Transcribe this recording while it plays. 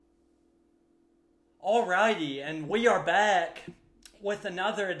Alrighty, and we are back with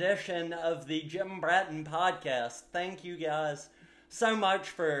another edition of the Jim Bratton podcast. Thank you guys so much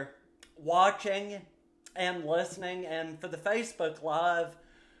for watching and listening, and for the Facebook Live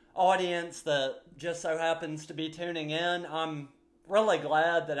audience that just so happens to be tuning in. I'm really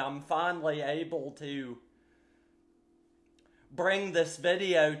glad that I'm finally able to bring this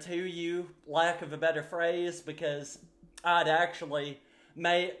video to you, lack of a better phrase, because I'd actually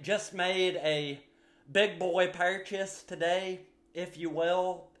just made a big boy purchase today, if you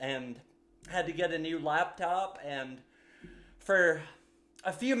will, and had to get a new laptop. And for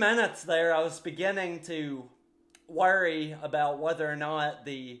a few minutes there, I was beginning to worry about whether or not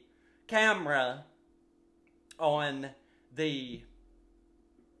the camera on the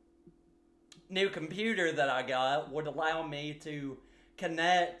new computer that I got would allow me to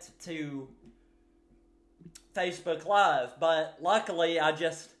connect to Facebook Live. But luckily, I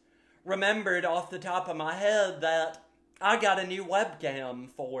just remembered off the top of my head that I got a new webcam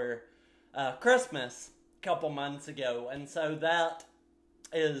for Christmas a couple months ago, and so that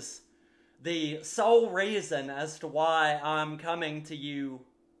is the sole reason as to why I'm coming to you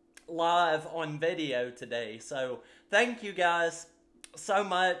live on video today. So thank you guys so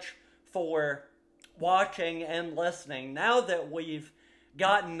much for watching and listening. Now that we've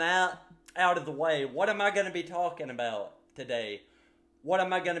gotten that out of the way, what am I going to be talking about today? What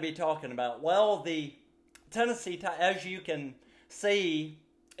am I going to be talking about? Well, the Tennessee, as you can see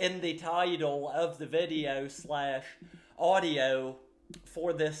in the title of the video / audio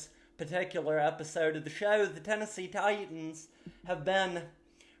for this particular episode of the show, the Tennessee Titans have been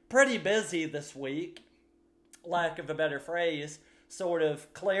pretty busy this week, lack of a better phrase, sort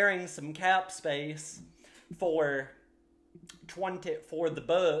of clearing some cap space for the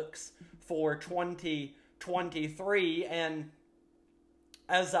books for 2023. And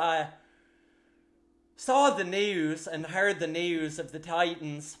as I saw the news and heard the news of the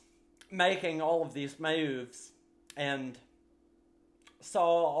Titans making all of these moves, and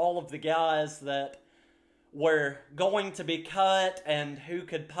saw all of the guys that were going to be cut and who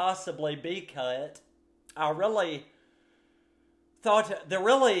could possibly be cut, I really thought, the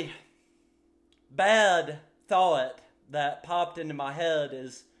really bad thought that popped into my head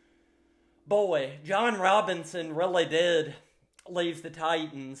is, boy, Jon Robinson really did leave the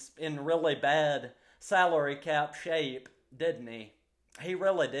Titans in really bad salary cap shape, didn't he? He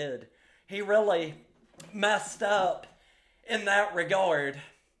really did. He really messed up in that regard,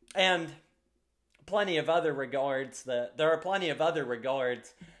 and there are plenty of other regards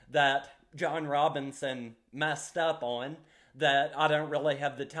that Jon Robinson messed up on that I don't really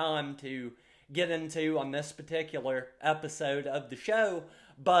have the time to get into on this particular episode of the show.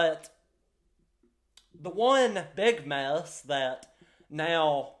 But the one big mess that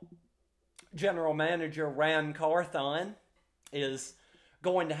now General Manager Ran Carthon is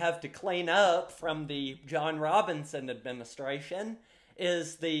going to have to clean up from the Jon Robinson administration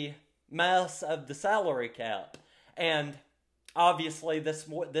is the mess of the salary cap. And obviously this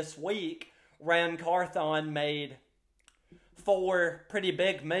week, Ran Carthon made 4 pretty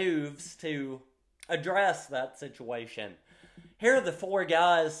big moves to address that situation. Here are the 4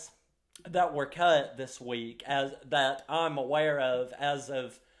 guys that were cut this week that I'm aware of as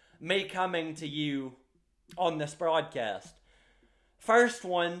of me coming to you on this broadcast. First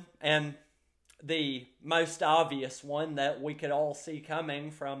one, and the most obvious one that we could all see coming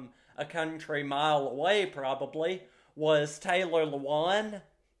from a country mile away probably, was Taylor Lewan.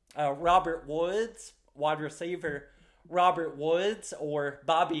 Robert Woods, wide receiver Robert Woods, or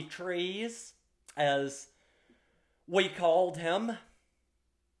Bobby Trees, as we called him.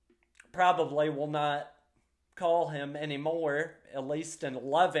 Probably will not call him anymore, at least in a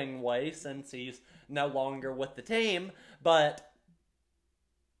loving way, since he's no longer with the team, but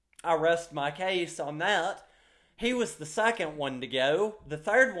I rest my case on that. He was the second one to go. The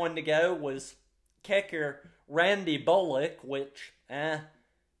third one to go was kicker Randy Bullock, which,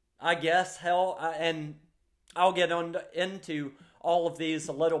 I guess, and I'll get into all of these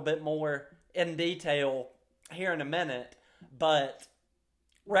a little bit more in detail here in a minute, but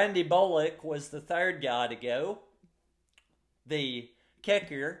Randy Bullock was the third guy to go, the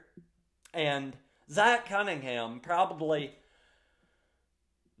kicker, and Zach Cunningham, probably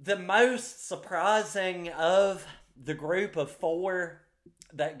the most surprising of the group of 4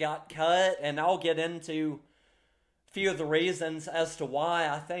 that got cut, and I'll get into a few of the reasons as to why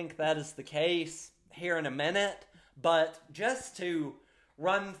I think that is the case here in a minute. But just to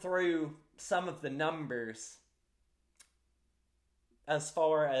run through some of the numbers as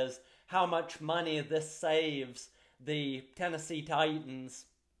far as how much money this saves the Tennessee Titans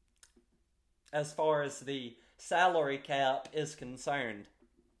as far as the salary cap is concerned.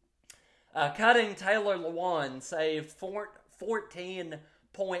 Cutting Taylor Lewan saved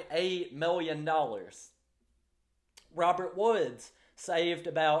 $14.8 million. Robert Woods saved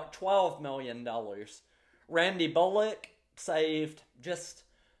about $12 million. Randy Bullock saved just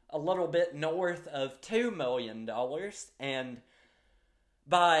a little bit north of $2 million. And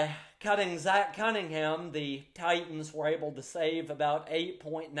by cutting Zach Cunningham, the Titans were able to save about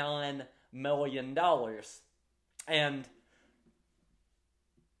 $8.9 million. And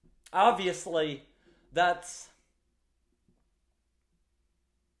obviously, that's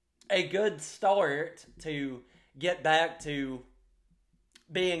a good start to get back to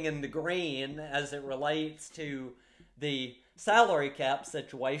being in the green as it relates to the salary cap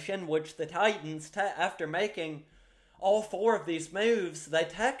situation, which the Titans, after making all four of these moves, they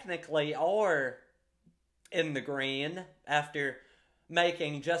technically are in the green after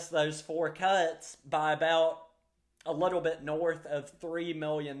making just those four cuts by about a little bit north of $3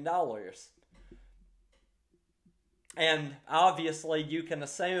 million. And obviously you can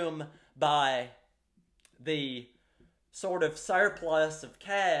assume by the sort of surplus of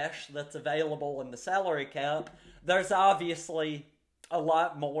cash that's available in the salary cap, there's obviously a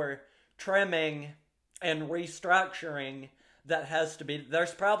lot more trimming and restructuring that has to be.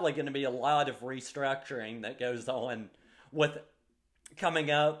 There's probably going to be a lot of restructuring that goes on with coming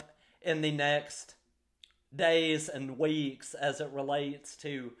up in the next days and weeks as it relates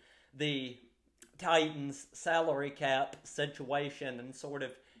to the Titans salary cap situation and sort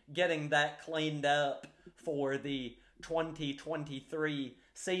of getting that cleaned up for the 2023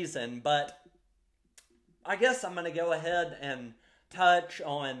 season. But I guess I'm going to go ahead and touch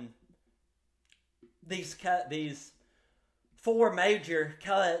on these four major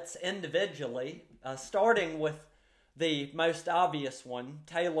cuts individually, starting with the most obvious one,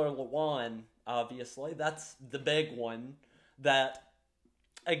 Taylor Lewan. Obviously, that's the big one that,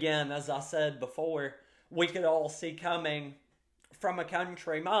 again, as I said before, we could all see coming from a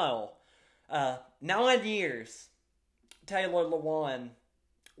country mile. 9 years Taylor Lewan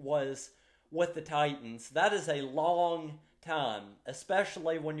was with the Titans. That is a long time,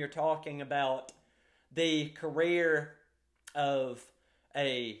 especially when you're talking about the career of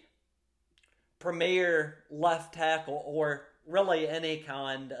a premier left tackle or really any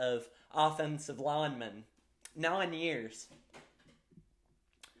kind of offensive lineman. 9 years.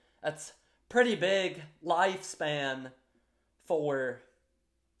 That's pretty big lifespan for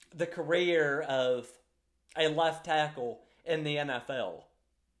the career of a left tackle in the NFL.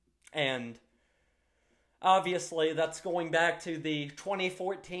 And obviously that's going back to the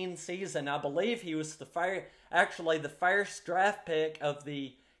 2014 season. I believe he was the first draft pick of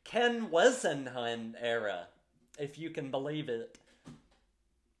the Ken Whisenhunt era, if you can believe it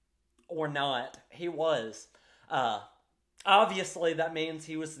or not. He was. Obviously that means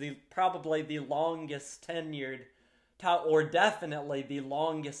he was probably the longest tenured, or definitely the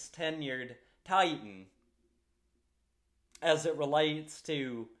longest tenured Titan as it relates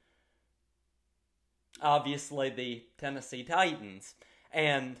to obviously the Tennessee Titans.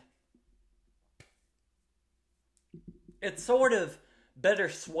 And it's sort of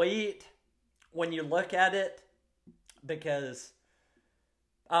bittersweet when you look at it, because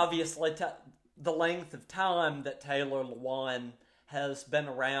obviously the length of time that Taylor Lewan has been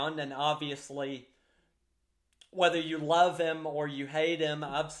around, and obviously whether you love him or you hate him,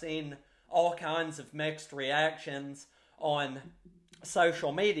 I've seen all kinds of mixed reactions on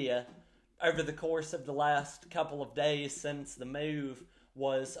social media over the course of the last couple of days since the move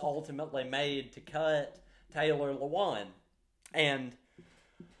was ultimately made to cut Taylor Lewan. And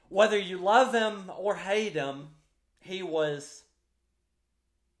whether you love him or hate him, he was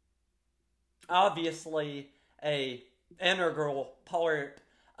obviously a integral part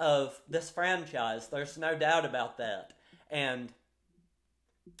of this franchise. There's no doubt about that. And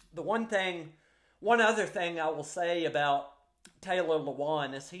the one other thing I will say about Taylor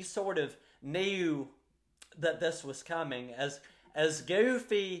Lewan is he sort of knew that this was coming. As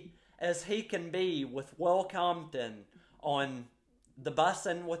goofy as he can be with Will Compton on the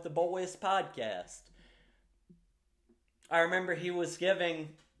Bussin' with the Boys podcast, I remember he was giving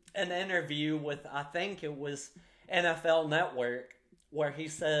an interview with, I think it was NFL Network, where he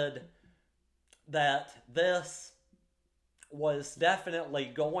said that this was definitely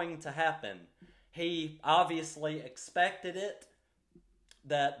going to happen. He obviously expected it,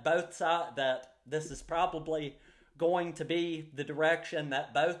 that this is probably going to be the direction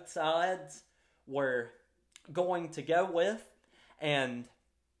that both sides were going to go with. And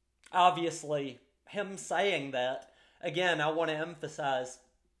obviously him saying that, again, I want to emphasize,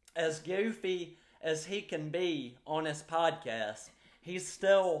 as goofy as he can be on his podcast, he's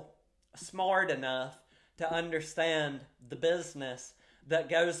still smart enough to understand the business that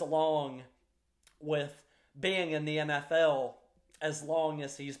goes along with being in the NFL as long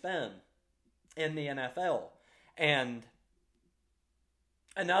as he's been in the NFL. And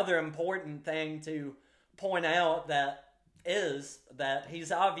another important thing to point out that is that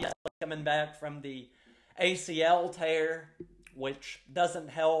he's obviously coming back from the ACL tear, which doesn't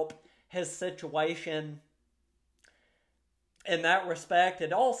help his situation in that respect.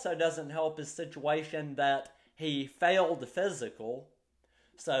 It also doesn't help his situation that he failed the physical.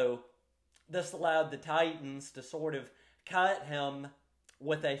 So this allowed the Titans to sort of cut him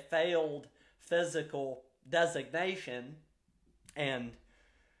with a failed physical designation. And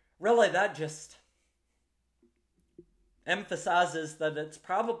really that just emphasizes that it's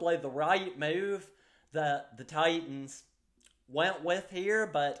probably the right move that the Titans went with here,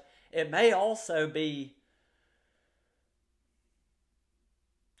 but it may also be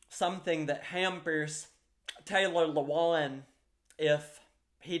something that hampers Taylor Lewan if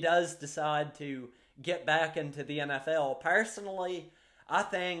he does decide to get back into the NFL. Personally, I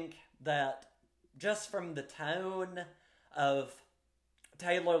think that just from the tone of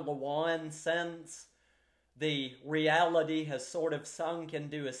Taylor Lewan, since the reality has sort of sunk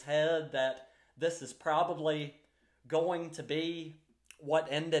into his head that this is probably going to be what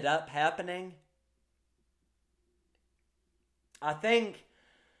ended up happening, I think,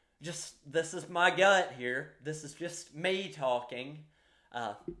 just this is my gut here, this is just me talking,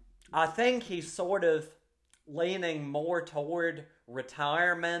 I think he's sort of leaning more toward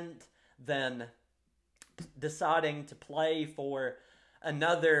retirement than deciding to play for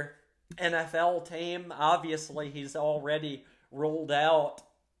another NFL team. Obviously, he's already ruled out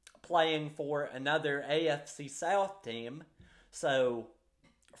playing for another AFC South team. So,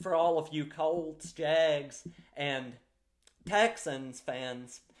 for all of you Colts, Jags, and Texans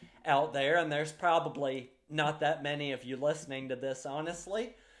fans out there, and there's probably not that many of you listening to this,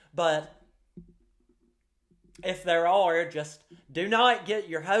 honestly, but if there are, just do not get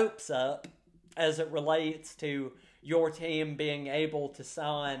your hopes up as it relates to your team being able to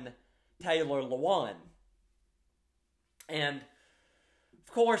sign Taylor Lewan. And,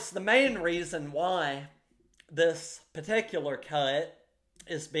 of course, the main reason why this particular cut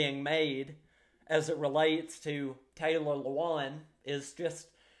is being made as it relates to Taylor Lewan is just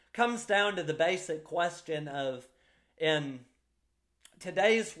comes down to the basic question of, in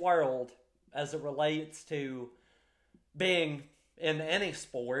today's world, as it relates to being in any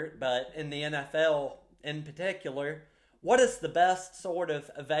sport, but in the NFL in particular, what is the best sort of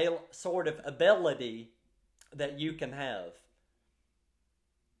ability that you can have?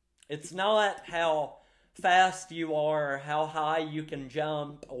 It's not how fast you are, or how high you can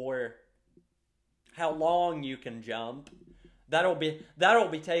jump, or how long you can jump. That'll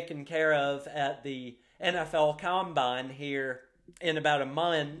be taken care of at the NFL Combine here in about a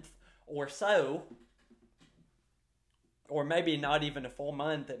month or so. Or maybe not even a full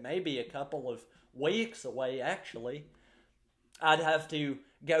month. It may be a couple of weeks away, actually. I'd have to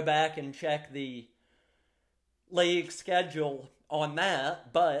go back and check the league schedule on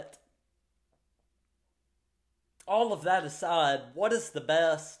that. But all of that aside, what is the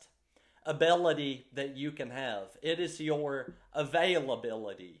best ability that you can have? It is your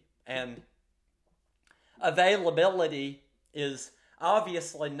availability. And availability is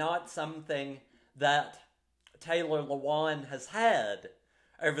obviously not something that Taylor Lewan has had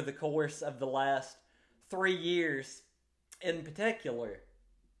over the course of the last 3 years in particular.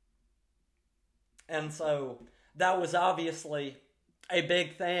 And so that was obviously a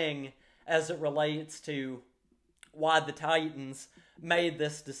big thing as it relates to why the Titans made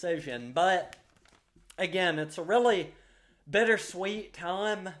this decision. But again, it's a really bittersweet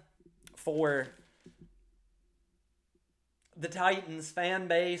time for the Titans fan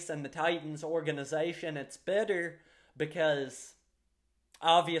base and the Titans organization. It's bitter because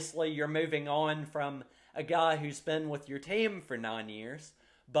obviously you're moving on from a guy who's been with your team for 9 years,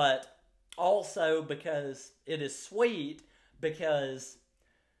 but also because it is sweet because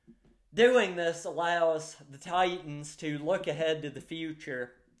doing this allows the Titans to look ahead to the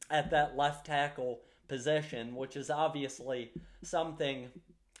future at that left tackle position, which is obviously something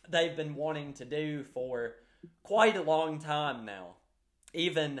they've been wanting to do for quite a long time now.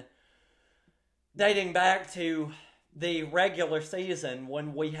 Even dating back to the regular season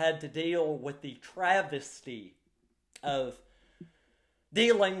when we had to deal with the travesty of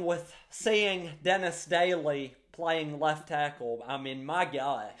dealing with seeing Dennis Daly playing left tackle. I mean, my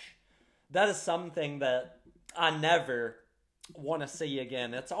gosh. That is something that I never want to see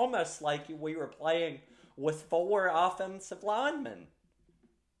again. It's almost like we were playing with 4 offensive linemen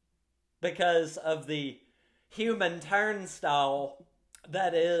because of the human turnstile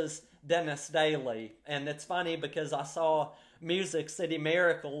that is Dennis Daly. And it's funny because I saw Music City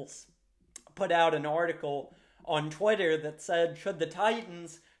Miracles put out an article on Twitter that said, should the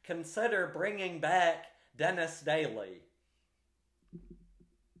Titans consider bringing back Dennis Daly?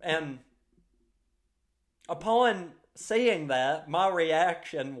 And upon seeing that, my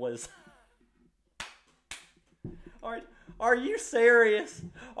reaction was, are you serious?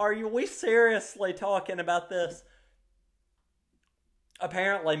 We seriously talking about this?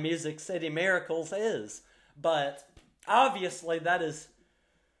 Apparently Music City Miracles is, but obviously that is,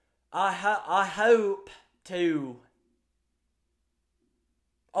 I hope to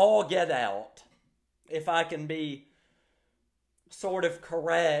all get out, if I can be sort of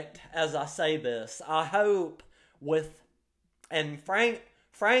correct as I say this. I hope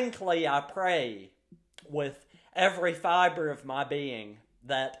frankly I pray with every fiber of my being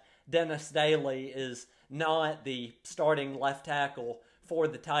that Dennis Daly is not the starting left tackle for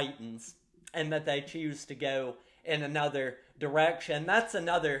the Titans and that they choose to go in another direction. That's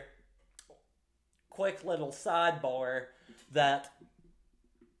another quick little sidebar that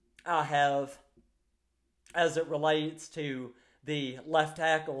I have as it relates to the left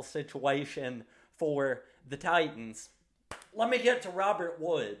tackle situation for the Titans. Let me get to Robert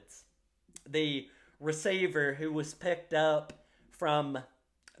Woods, the receiver who was picked up from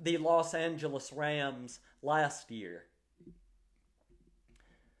the Los Angeles Rams last year.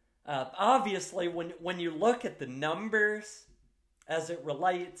 Obviously, when you look at the numbers as it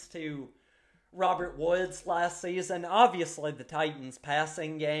relates to Robert Woods last season, obviously the Titans'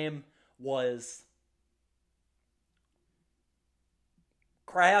 passing game was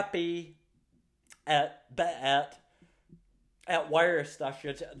crappy at worst.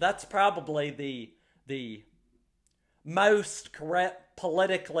 That's probably the most correct,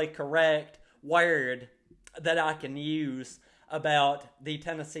 politically correct word that I can use about the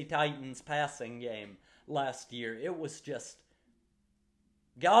Tennessee Titans passing game last year. It was just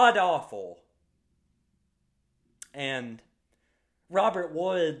god-awful. And Robert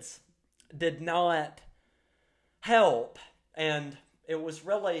Woods did not help. And it was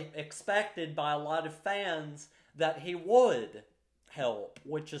really expected by a lot of fans that he would help,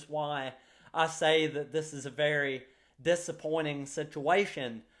 which is why I say that this is a very disappointing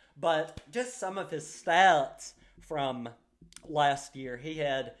situation. But just some of his stats from last year. He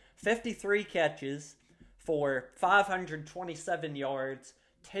had 53 catches for 527 yards,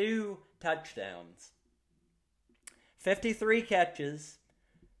 2 touchdowns. 53 catches,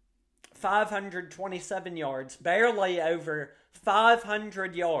 527 yards, barely over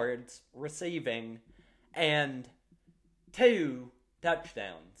 500 yards receiving, and 2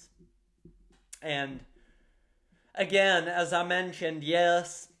 touchdowns. And again, as I mentioned,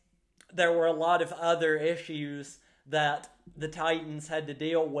 yes, there were a lot of other issues that the Titans had to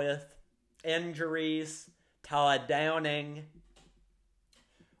deal with. Injuries, Todd Downing,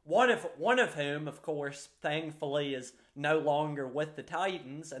 one of whom, of course, thankfully is no longer with the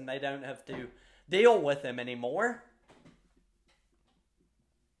Titans and they don't have to deal with him anymore.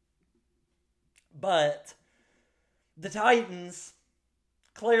 But the Titans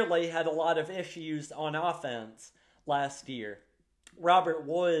clearly had a lot of issues on offense last year. Robert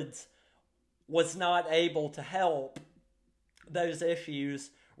Woods was not able to help those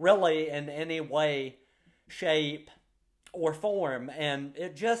issues really in any way, shape, or form. And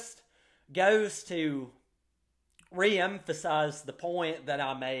it just goes to re-emphasize the point that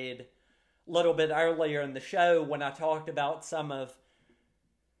I made a little bit earlier in the show when I talked about some of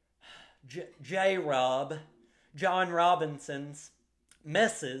John Robinson's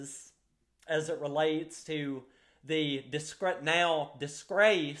misses as it relates to the now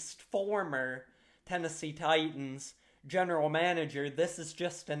disgraced former Tennessee Titans general manager. This is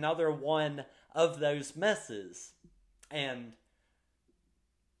just another one of those misses. And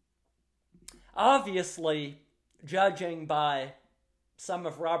obviously, judging by some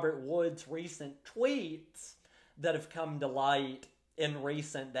of Robert Woods' recent tweets that have come to light in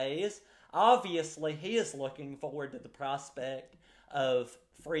recent days, obviously he is looking forward to the prospect of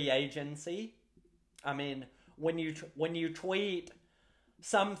free agency. I mean, when you tweet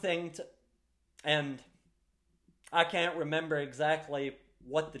something and I can't remember exactly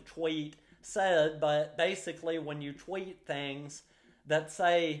what the tweet said, but basically when you tweet things that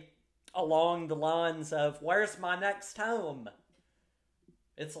say along the lines of "Where's my next home?"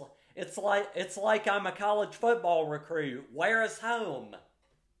 It's like I'm a college football recruit. Where is home?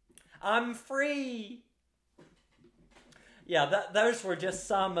 I'm free. yeah, those were just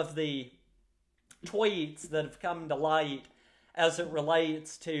some of the tweets that have come to light as it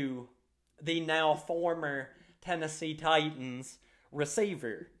relates to the now former Tennessee Titans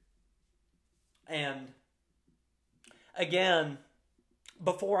receiver. And again,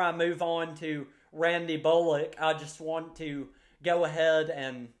 before I move on to Randy Bullock, I just want to go ahead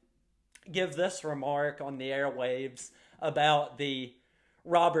and give this remark on the airwaves about the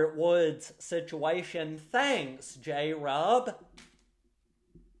Robert Woods situation. Thanks, J-Rob.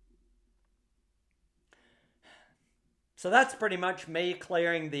 So that's pretty much me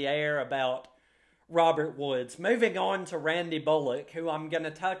clearing the air about Robert Woods. Moving on to Randy Bullock, who I'm going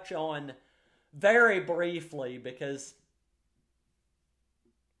to touch on very briefly because,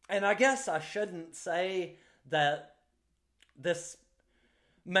 and I guess I shouldn't say that this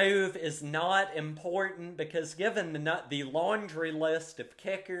move is not important, because given the laundry list of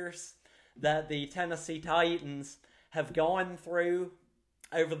kickers that the Tennessee Titans have gone through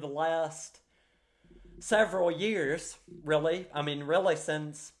over the last several years, really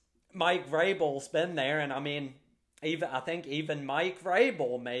since Mike Vrabel's been there, and I think even Mike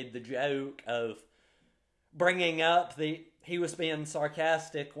Vrabel made the joke of bringing up he was being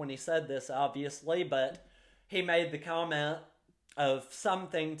sarcastic when he said this, obviously, but he made the comment of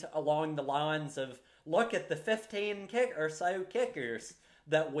something along the lines of, look at the 15 or so kickers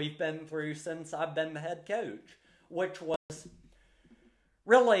that we've been through since I've been the head coach, which was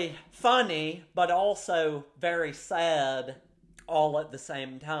really funny, but also very sad all at the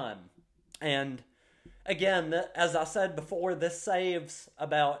same time. And again, as I said before, this saves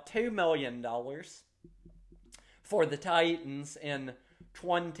about $2 million for the Titans in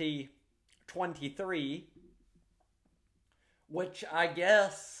 2023, which I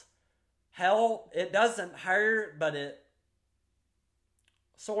guess, it doesn't hurt, but it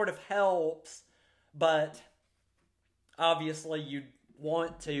sort of helps. But obviously you'd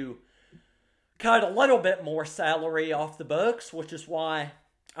want to cut a little bit more salary off the books, which is why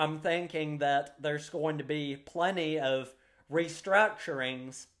I'm thinking that there's going to be plenty of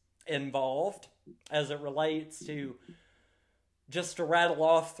restructurings involved as it relates to, just to rattle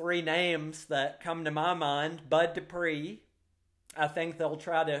off three names that come to my mind. Bud Dupree, I think they'll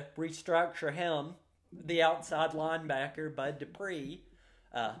try to restructure him, the outside linebacker, Bud Dupree.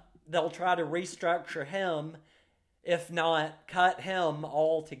 They'll try to restructure him, if not cut him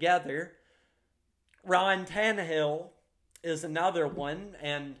altogether. Ryan Tannehill is another one,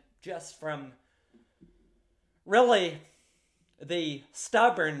 and just from really the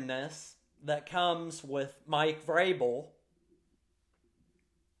stubbornness that comes with Mike Vrabel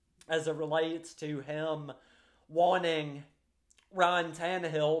as it relates to him wanting Ryan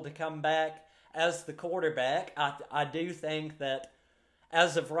Tannehill to come back as the quarterback, I do think that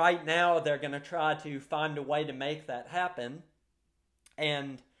as of right now, they're going to try to find a way to make that happen.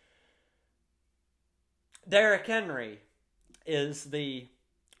 And Derrick Henry is the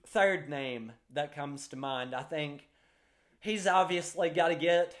third name that comes to mind. I think he's obviously got to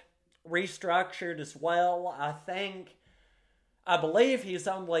get restructured as well. I believe he's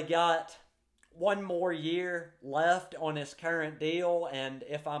only got one more year left on his current deal, and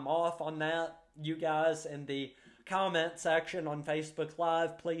if I'm off on that, you guys in the comment section on Facebook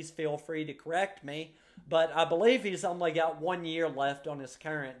Live, please feel free to correct me, but I believe he's only got 1 year left on his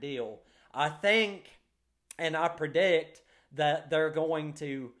current deal. I think, and I predict, that they're going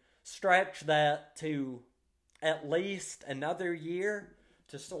to stretch that to at least another year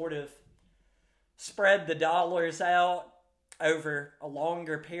to sort of spread the dollars out over a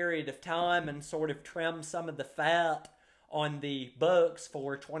longer period of time and sort of trim some of the fat on the books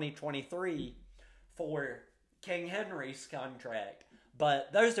for 2023 for King Henry's contract.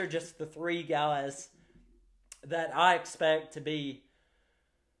 But those are just the three guys that I expect to be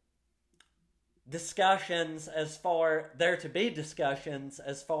discussions as far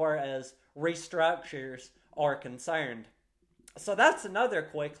as restructures are concerned. So that's another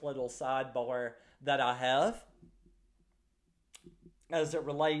quick little sidebar that I have as it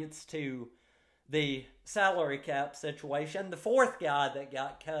relates to the salary cap situation. The fourth guy that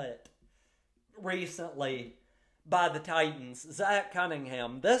got cut recently by the Titans, Zach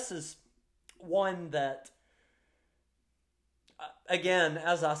Cunningham. This is one that, again,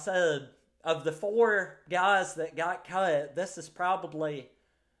 as I said, of the four guys that got cut, this is probably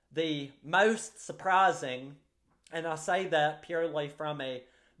the most surprising, and I say that purely from a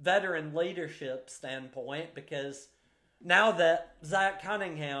veteran leadership standpoint, because now that Zach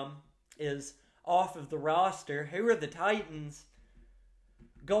Cunningham is off of the roster, who are the Titans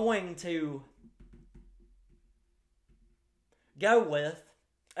going to go with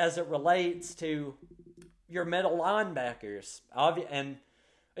as it relates to your middle linebackers. And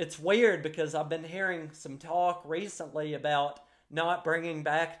it's weird because I've been hearing some talk recently about not bringing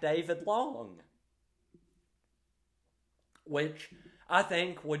back David Long, which I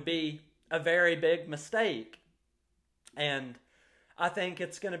think would be a very big mistake. And I think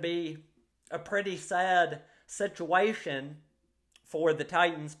it's going to be a pretty sad situation for the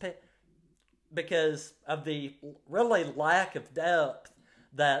Titans because of the really lack of depth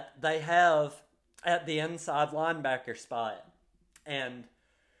that they have at the inside linebacker spot. And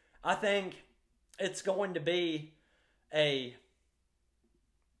I think it's going to be and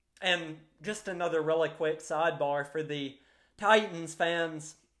just another really quick sidebar for the Titans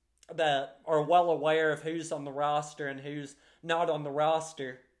fans that are well aware of who's on the roster and who's not on the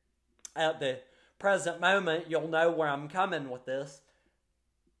roster at the present moment, you'll know where I'm coming with this.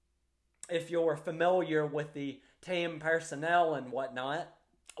 If you're familiar with the team personnel and whatnot,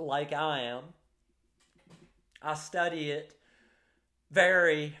 like I am, I study it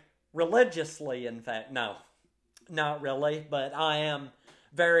very religiously, in fact. No, not really, but I am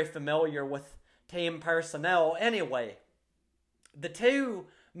very familiar with team personnel. Anyway, the two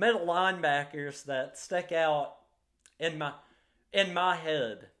middle linebackers that stick out in my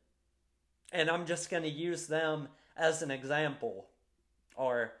head, and I'm just going to use them as an example,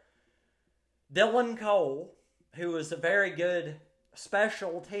 are Dylan Cole, who is a very good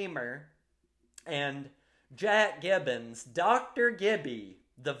special teamer, and Jack Gibbens, Dr. Gibby,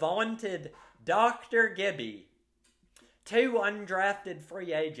 the vaunted Dr. Gibby. Two undrafted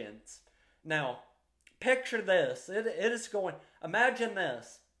free agents. Now, picture this. It is going... Imagine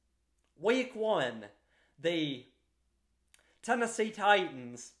this. Week 1, the Tennessee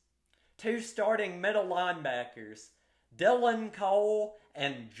Titans, two starting middle linebackers, Dylan Cole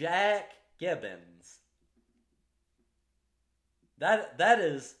and Jack Gibbens. That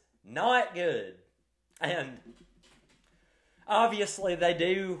is not good. And obviously they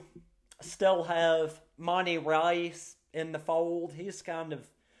do still have Monty Rice in the fold. He's kind of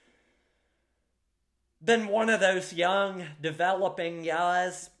been one of those young, developing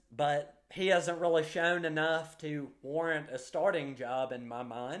guys, but he hasn't really shown enough to warrant a starting job in my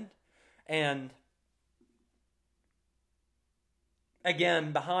mind. And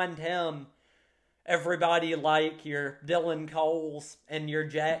again, behind him, everybody like your Dylan Coles and your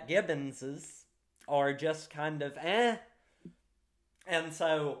Jack Gibbonses are just kind of eh. And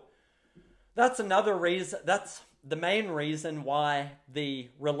so that's another reason, that's the main reason why the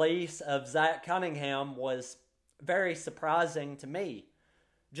release of Zach Cunningham was very surprising to me.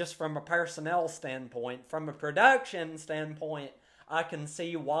 Just from a personnel standpoint. From a production standpoint, I can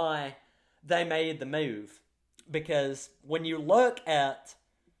see why they made the move. Because when you look at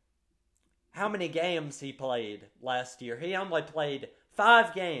how many games he played last year, he only played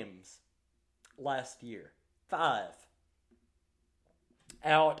 5 games last year. 5.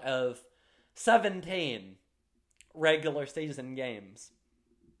 Out of 17 regular season games.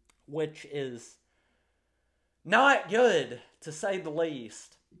 Which is not good, to say the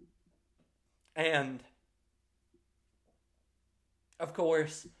least. And, of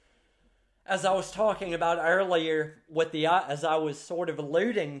course, as I was talking about earlier, as I was sort of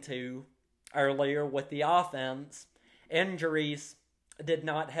alluding to earlier with the offense, injuries did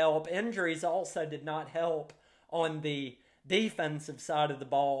not help. Injuries also did not help on the defensive side of the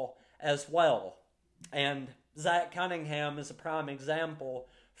ball as well. And Zach Cunningham is a prime example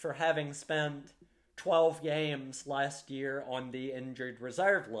for having spent 12 games last year on the injured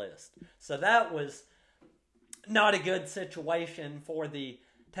reserve list. So that was not a good situation for the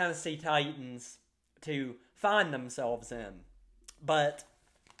Tennessee Titans to find themselves in. But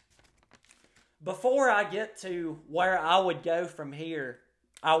before I get to where I would go from here,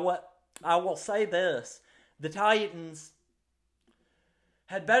 I will say this. The Titans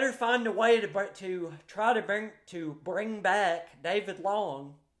had better find a way to try to bring back David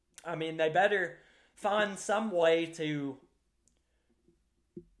Long. I mean, they better find some way to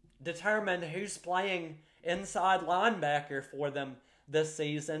determine who's playing inside linebacker for them this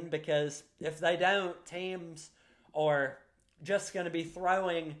season, because if they don't, teams are just going to be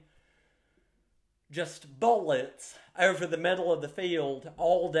throwing just bullets over the middle of the field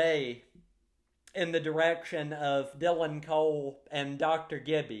all day in the direction of Dylan Cole and Dr.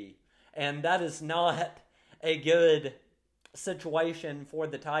 Gibby. And that is not a good situation for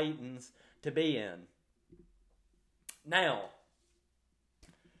the Titans to be in. Now,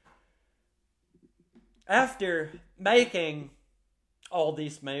 after making all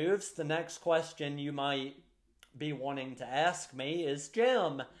these moves, the next question you might be wanting to ask me is,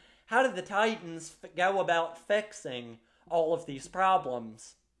 Jim, how did the Titans go about fixing all of these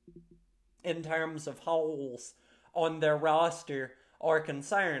problems? in terms of holes on their roster are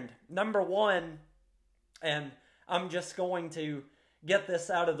concerned. Number one, and I'm just going to get this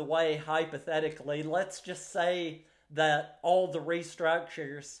out of the way hypothetically, let's just say that all the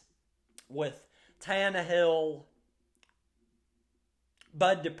restructures with Tannehill,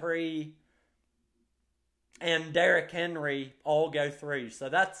 Bud Dupree, and Derrick Henry all go through. So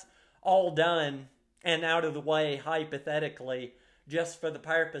that's all done and out of the way hypothetically, just for the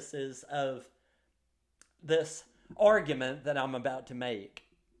purposes of this argument that I'm about to make.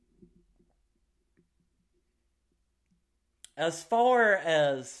 As far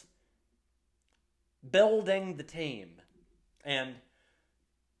as building the team, and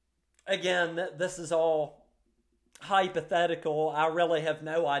again, this is all hypothetical. I really have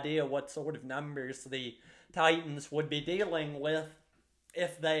no idea what sort of numbers the Titans would be dealing with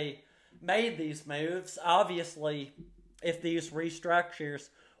if they made these moves. Obviously, if these restructures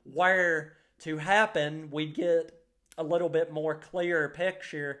were to happen, we'd get a little bit more clear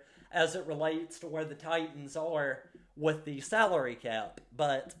picture as it relates to where the Titans are with the salary cap.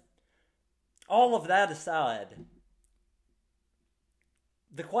 But all of that aside,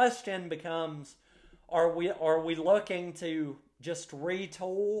 the question becomes, are we looking to just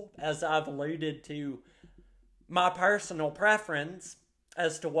retool, as I've alluded to my personal preference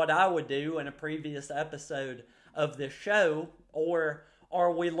as to what I would do in a previous episode of this show, or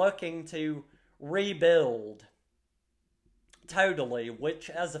are we looking to rebuild totally, which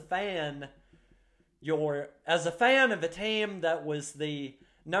as a fan of a team that was the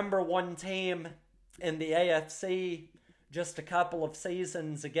number one team in the AFC just a couple of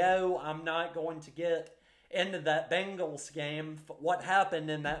seasons ago, I'm not going to get into that Bengals game, what happened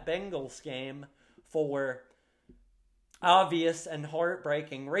in that Bengals game, for obvious and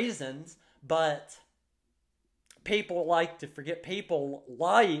heartbreaking reasons, but people like to forget,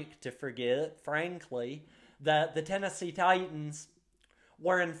 frankly, that the Tennessee Titans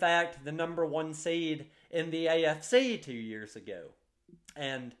were in fact the number one seed in the AFC 2 years ago.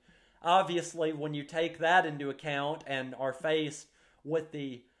 And obviously, when you take that into account and are faced with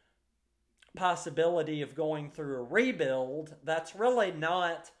the possibility of going through a rebuild, that's really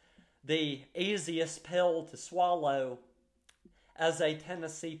not the easiest pill to swallow as a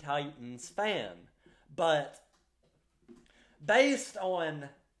Tennessee Titans fan. But based on,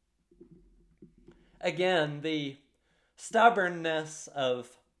 again, the stubbornness of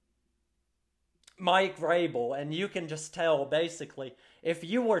Mike Vrabel, and you can just tell, basically, if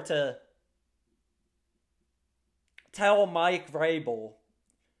you were to tell Mike Vrabel,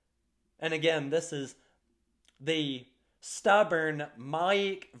 and again, this is the stubborn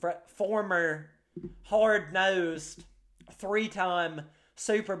former hard-nosed, three-time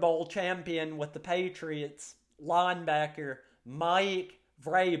Super Bowl champion with the Patriots linebacker Mike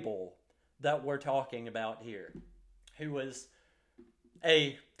Vrabel that we're talking about here, who was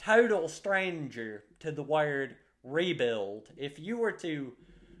a total stranger to the word rebuild. If you were to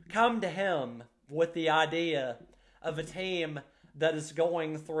come to him with the idea of a team that is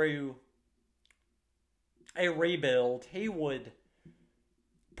going through a rebuild, he would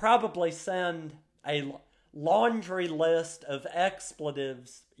probably send a laundry list of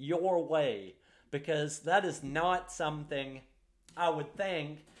expletives your way, because that is not something I would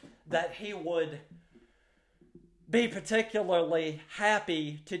think that he would be particularly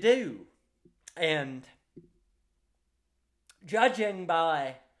happy to do. And judging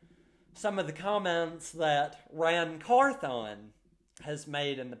by some of the comments that Ran Carthon has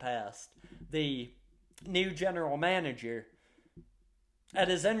made in the past, the new general manager, at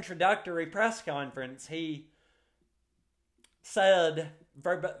his introductory press conference, he said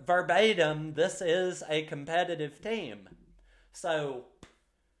verbatim, this is a competitive team. So,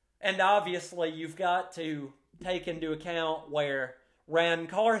 and obviously you've got to take into account where Ran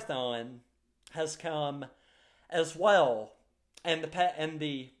Carthon has come as well, and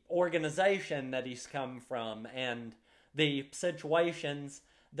the organization that he's come from, and the situations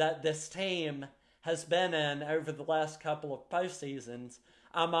that this team has been in over the last couple of postseasons.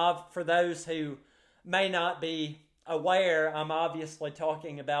 For those who may not be aware, I'm obviously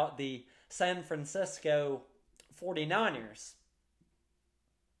talking about the San Francisco 49ers.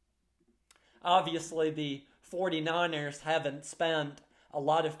 Obviously, the 49ers haven't spent a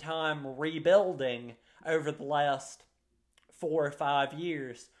lot of time rebuilding over the last 4 or 5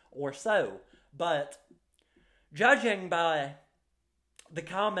 years or so. But judging by the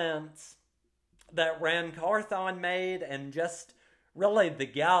comments that Ran Carthon made, and just really the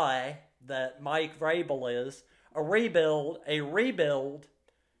guy that Mike Vrabel is, a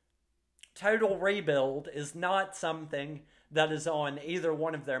total rebuild is not something that is on either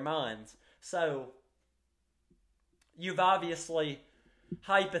one of their minds. So, you've obviously,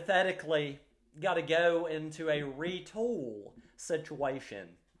 hypothetically, got to go into a retool situation.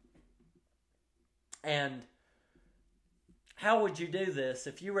 And how would you do this?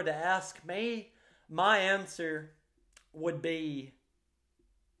 If you were to ask me, my answer would be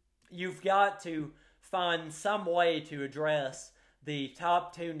you've got to find some way to address the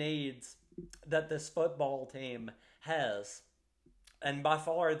top two needs that this football team has. And by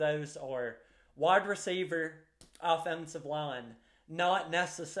far, those are wide receiver, offensive line, not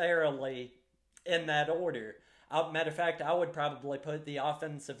necessarily in that order. Matter of fact, I would probably put the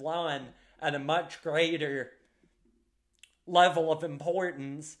offensive line at a much greater level of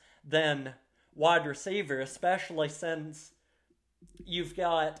importance than wide receiver, especially since you've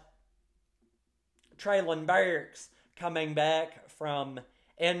got Treylon Burks coming back from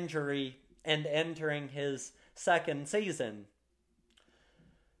injury and entering his second season.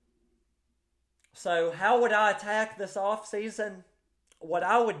 So how would I attack this offseason? What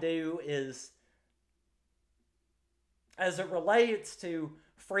I would do is, as it relates to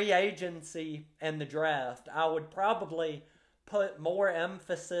free agency and the draft, I would probably put more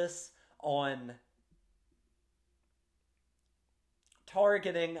emphasis on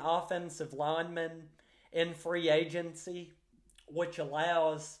targeting offensive linemen in free agency, which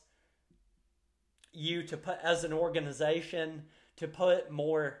allows you to put, as an organization, to put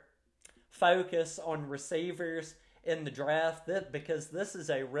more focus on receivers in the draft, because this is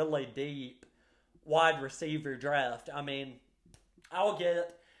a really deep wide receiver draft. I mean, I'll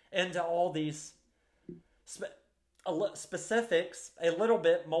get into all these specifics a little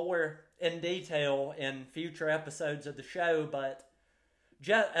bit more in detail in future episodes of the show, but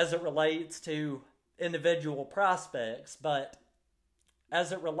just as it relates to individual prospects, but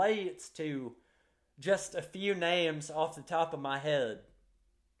as it relates to just a few names off the top of my head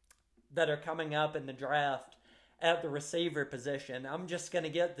that are coming up in the draft at the receiver position, I'm just going to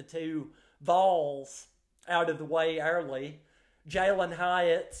get the two Vols out of the way early. Jalen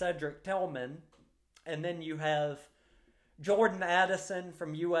Hyatt, Cedric Tillman, and then you have Jordan Addison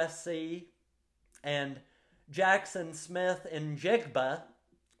from USC and Jackson Smith and Jigba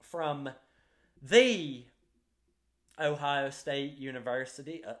from the Ohio State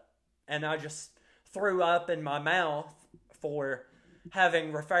University. And I just threw up in my mouth for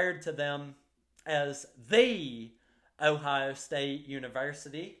having referred to them as the Ohio State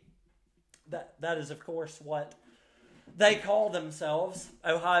University. That is, of course, what they call themselves.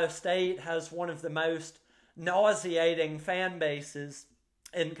 Ohio State has one of the most nauseating fan bases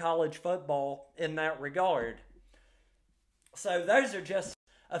in college football in that regard. So those are just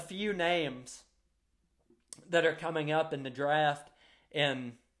a few names that are coming up in the draft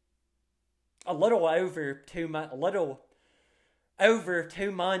in a little over 2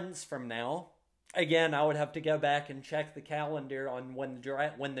 months from now. Again, I would have to go back and check the calendar on when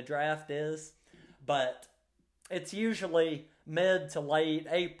the draft is, but it's usually mid to late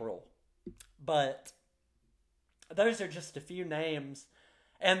April. But those are just a few names,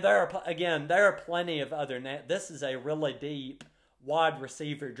 and there are plenty of other names. This is a really deep wide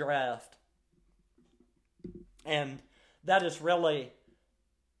receiver draft, and that is really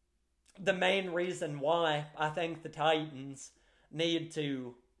the main reason why I think the Titans need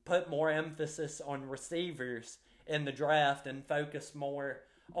to put more emphasis on receivers in the draft and focus more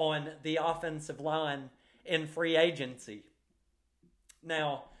on the offensive line in free agency.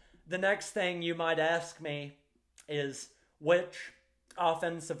 Now, the next thing you might ask me is which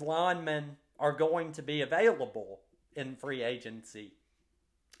offensive linemen are going to be available in free agency.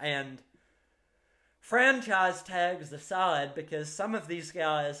 And franchise tags aside, because some of these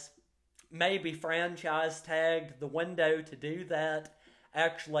guys may be franchise tagged, the window to do that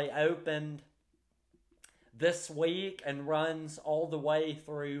actually opened this week and runs all the way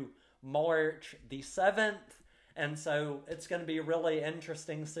through March the 7th. And so it's going to be a really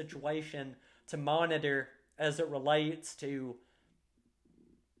interesting situation to monitor as it relates to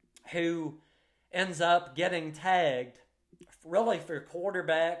who ends up getting tagged, really for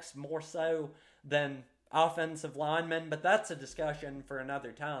quarterbacks more so than offensive linemen, but that's a discussion for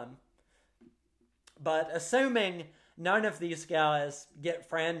another time. But assuming none of these guys get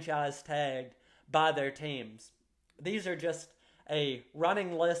franchise tagged by their teams, these are just a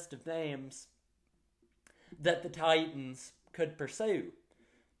running list of names that the Titans could pursue.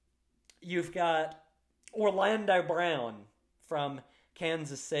 You've got Orlando Brown from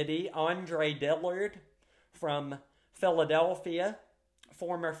Kansas City, Andre Dillard from Philadelphia,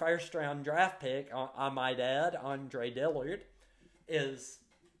 former first-round draft pick, I might add. Andre Dillard is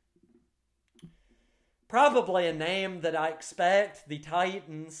probably a name that I expect the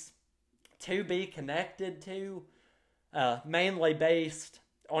Titans to be connected to, mainly based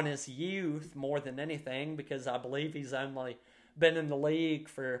on his youth more than anything, because I believe he's only been in the league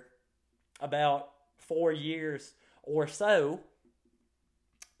for about 4 years or so.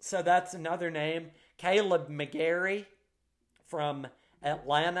 So that's another name. Kaleb McGary from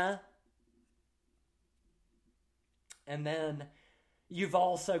Atlanta. And then you've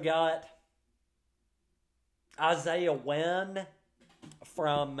also got Isaiah Wynn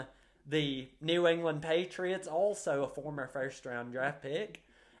from the New England Patriots, also a former first-round draft pick.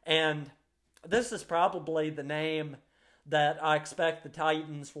 And this is probably the name that I expect the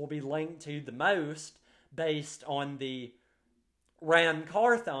Titans will be linked to the most based on the Ran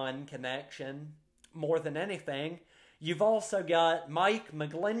Carthon connection more than anything. You've also got Mike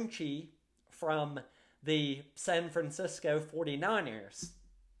McGlinchey from the San Francisco 49ers.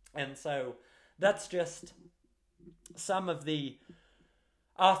 And so that's just some of the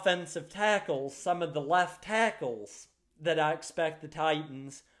offensive tackles, some of the left tackles that I expect the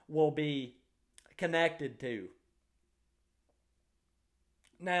Titans will be connected to.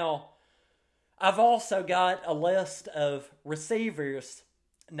 Now, I've also got a list of receivers'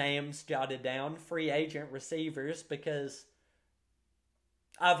 names jotted down, free agent receivers, because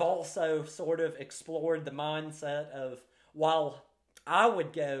I've also sort of explored the mindset of, while I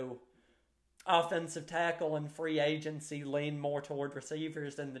would go offensive tackle and free agency, lean more toward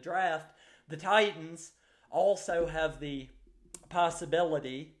receivers in the draft, the Titans also have the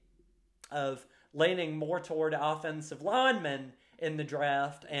possibility of leaning more toward offensive linemen in the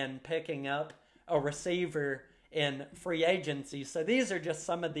draft and picking up a receiver in free agency. So these are just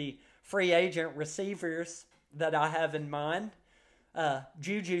some of the free agent receivers that I have in mind.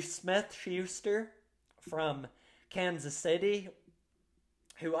 Juju Smith-Schuster from Kansas City,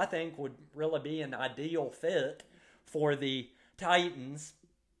 who I think would really be an ideal fit for the Titans.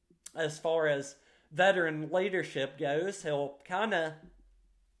 As far as veteran leadership goes, he'll kind of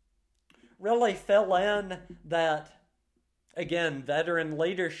really fill in that, again, veteran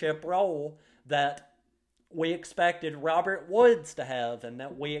leadership role that we expected Robert Woods to have and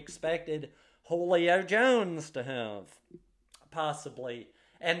that we expected Julio Jones to have, possibly.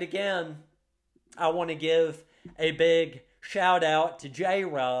 And again, I want to give a big shout out to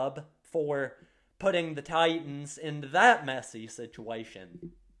J-Rob for putting the Titans into that messy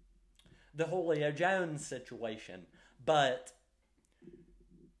situation, the Julio Jones situation. But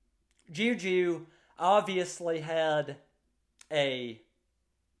Juju obviously had a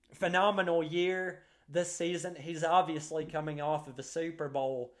phenomenal year this season. He's obviously coming off of a Super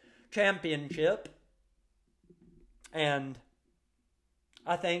Bowl championship, and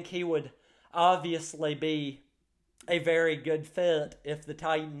I think he would obviously be a very good fit if the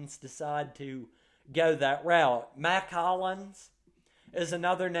Titans decide to go that route. Mack Hollins is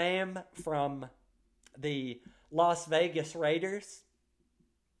another name from the Las Vegas Raiders.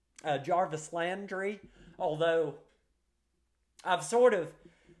 Jarvis Landry, although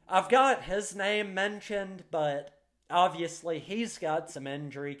I've got his name mentioned, but obviously he's got some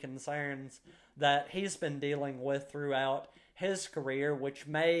injury concerns that he's been dealing with throughout his career, which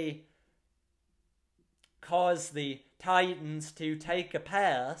may cause the Titans to take a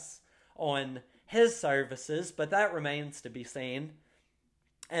pass on his services, but that remains to be seen.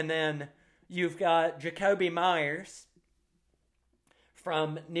 And then you've got Jacoby Myers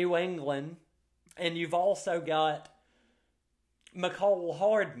from New England, and you've also got Mecole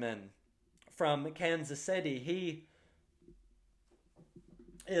Hardman from Kansas City. He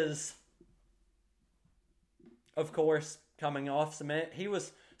is, of course, coming off some... He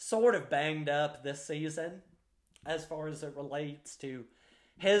was sort of banged up this season as far as it relates to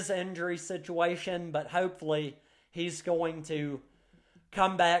his injury situation, but hopefully he's going to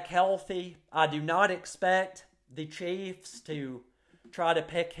come back healthy. I do not expect the Chiefs to try to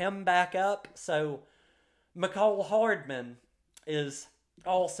pick him back up, so Mecole Hardman is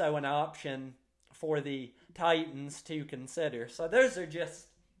also an option for the Titans to consider. So those are just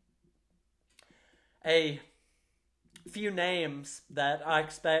a few names that I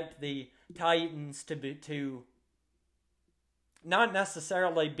expect the Titans to not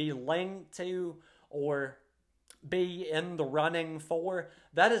necessarily be linked to or be in the running for.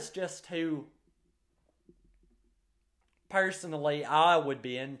 That is just who personally I would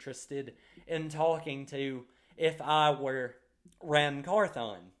be interested in talking to if I were Ran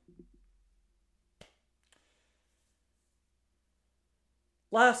Carthon.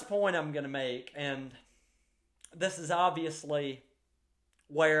 Last point I'm going to make, and this is obviously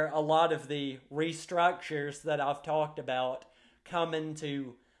where a lot of the restructures that I've talked about come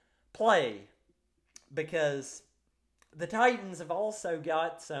into play, because the Titans have also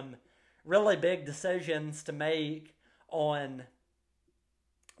got some really big decisions to make on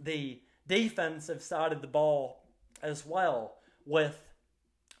the defensive side of the ball as well, with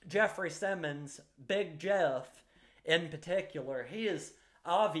Jeffrey Simmons, Big Jeff in particular. He is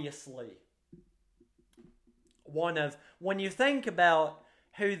obviously one of, when you think about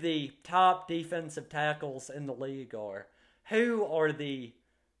who the top defensive tackles in the league are, who are the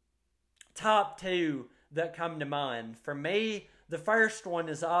top two that come to mind? For me, the first one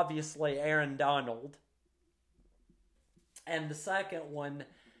is obviously Aaron Donald. And the second one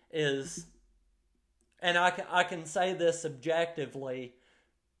is, and I can say this objectively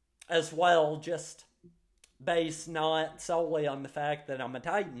as well, just based not solely on the fact that I'm a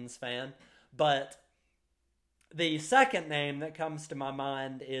Titans fan, but the second name that comes to my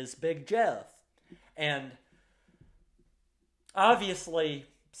mind is Big Jeff. And obviously,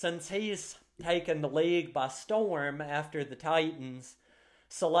 since he's taken the league by storm after the Titans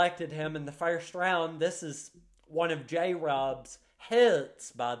selected him in the first round, this is one of J-Rob's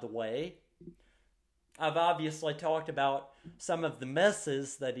hits, by the way. I've obviously talked about some of the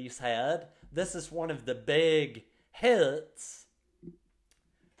misses that he's had. This is one of the big hits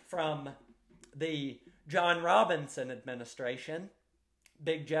from the John Robinson administration,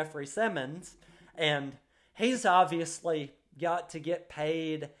 Big Jeffrey Simmons, and he's obviously got to get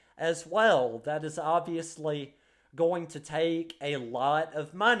paid as well. That is obviously going to take a lot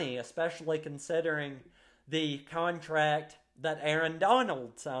of money, especially considering the contract that Aaron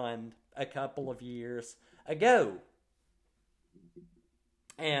Donald signed a couple of years ago.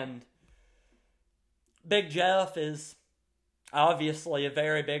 And Big Jeff is obviously a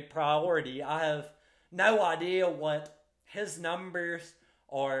very big priority. I have no idea what his numbers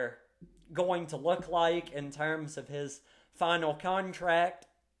are going to look like in terms of his final contract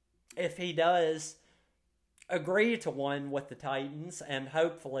if he does agree to one with the Titans, and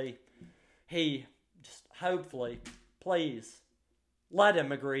hopefully, please, let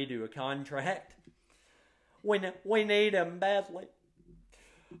him agree to a contract. We need him badly.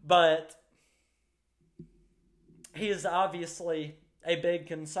 But he is obviously a big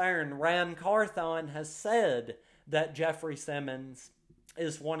concern. Ran Carthon has said that Jeffrey Simmons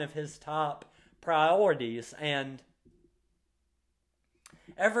is one of his top priorities, and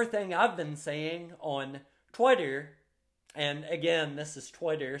everything I've been seeing on Twitter, and again, this is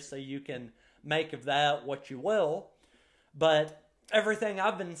Twitter, so you can make of that what you will, but everything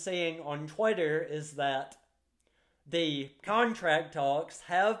I've been seeing on Twitter is that the contract talks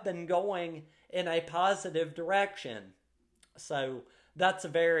have been going in a positive direction. So that's a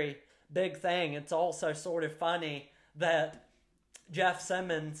very big thing. It's also sort of funny that Jeff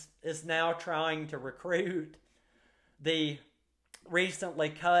Simmons is now trying to recruit the recently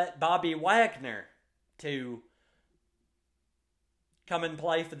cut Bobby Wagner to come and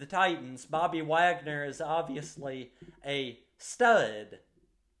play for the Titans. Bobby Wagner is obviously a stud.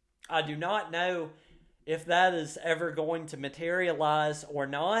 I do not know if that is ever going to materialize or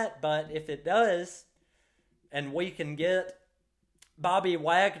not, but if it does, and we can get Bobby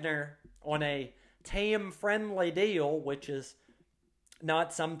Wagner on a team-friendly deal, which is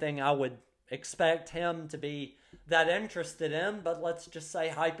not something I would expect him to be that interested in, but let's just say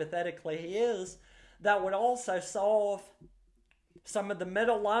hypothetically he is, that would also solve some of the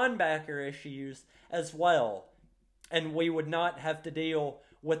middle linebacker issues as well. And we would not have to deal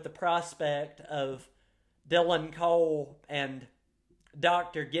with the prospect of Dylan Cole and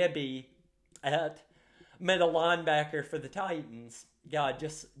Dr. Gibby at middle linebacker for the Titans. God,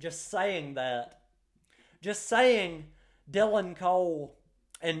 just saying that. Just saying Dylan Cole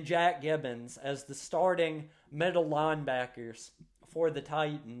and Jack Gibbons as the starting middle linebackers for the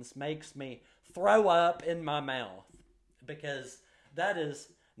Titans makes me throw up in my mouth, because that is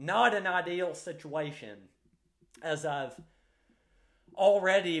not an ideal situation, as I've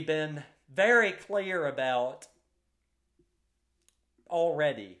already been very clear about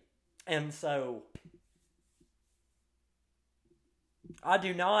already. And so I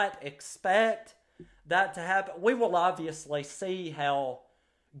do not expect that to happen. We will obviously see how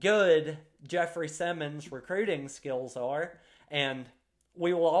good Jeffrey Simmons' recruiting skills are, and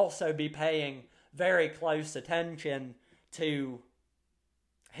we will also be paying very close attention to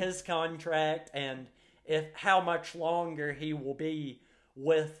his contract and how much longer he will be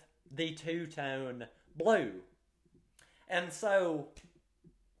with the two-tone blue. And so,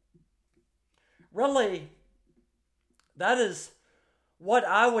 really, that is what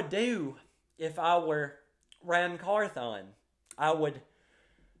I would do if I were Ran Carthon. I would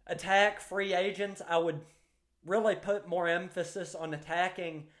attack free agents. I would really put more emphasis on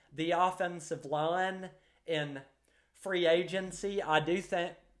attacking the offensive line in free agency. I do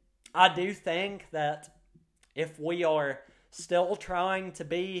think I do think that if we are still trying to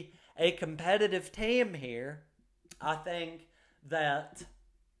be a competitive team here, I think that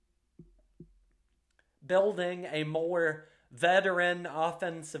building a more veteran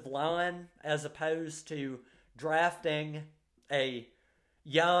offensive line as opposed to drafting a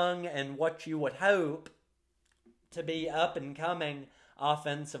young and what you would hope to be up and coming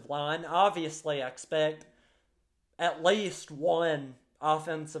offensive line. Obviously, I expect at least one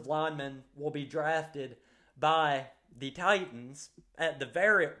offensive lineman will be drafted by the Titans at the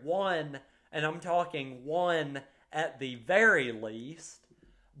very one, and I'm talking one at the very least.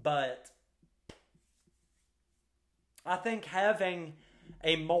 But I think having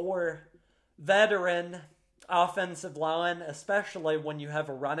a more veteran offensive line, especially when you have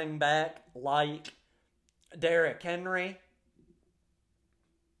a running back like Derrick Henry,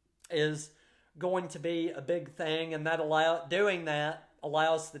 is going to be a big thing, and doing that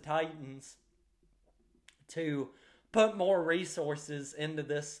allows the Titans to put more resources into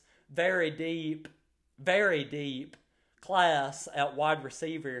this very deep class at wide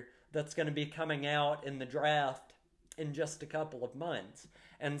receiver that's going to be coming out in the draft in just a couple of months.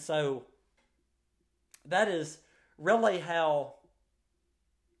 And so that is really how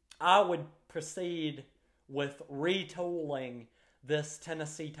I would proceed with retooling this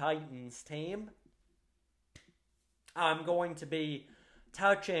Tennessee Titans team. I'm going to be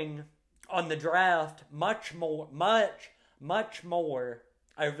touching on the draft much more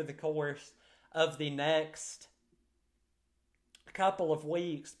over the course of the next couple of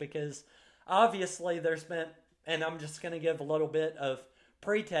weeks, because obviously there's been, and I'm just going to give a little bit of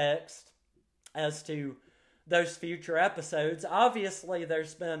pretext as to those future episodes. Obviously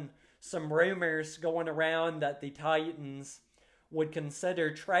there's been some rumors going around that the Titans would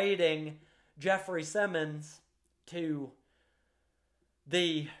consider trading Jeffrey Simmons to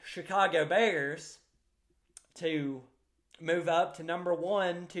the Chicago Bears to move up to number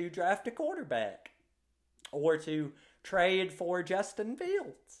 1 to draft a quarterback, or to trade for Justin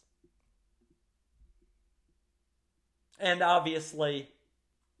Fields. And obviously,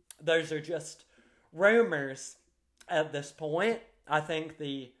 those are just rumors at this point. I think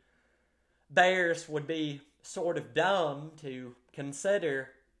the Bears would be sort of dumb to consider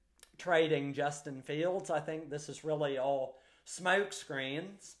trading Justin Fields. I think this is really all smoke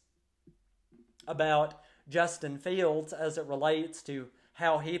screens about Justin Fields as it relates to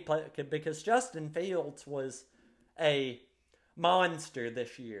how he played, because Justin Fields was a monster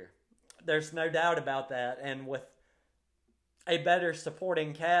this year. There's no doubt about that. And with a better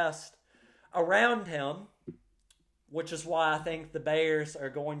supporting cast around him, which is why I think the Bears are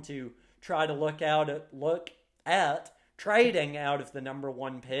going to try to look at trading out of the number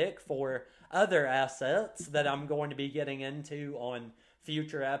 1 pick for other assets that I'm going to be getting into on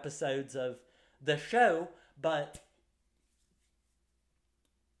future episodes of the show. But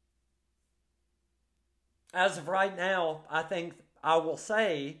as of right now, I think I will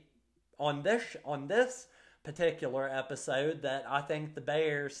say on this particular episode that I think the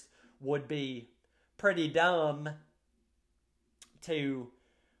Bears would be pretty dumb to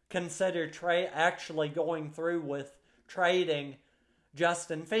consider actually going through with trading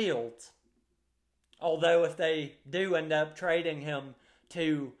Justin Fields. Although if they do end up trading him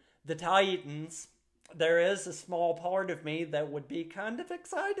to the Titans, there is a small part of me that would be kind of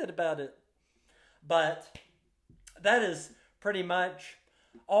excited about it. But that is pretty much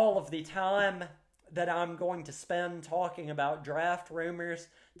all of the time that I'm going to spend talking about draft rumors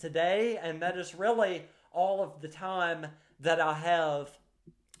today, and that is really all of the time that I have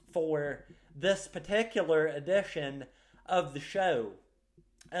for this particular edition of the show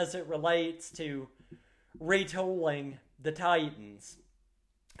as it relates to retooling the Titans.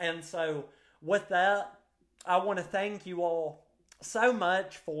 And so with that, I want to thank you all so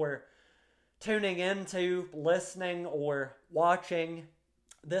much for tuning into, listening, or watching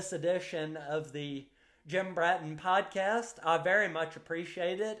this edition of the Jim Bratton Podcast. I very much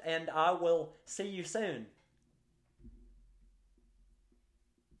appreciate it, and I will see you soon.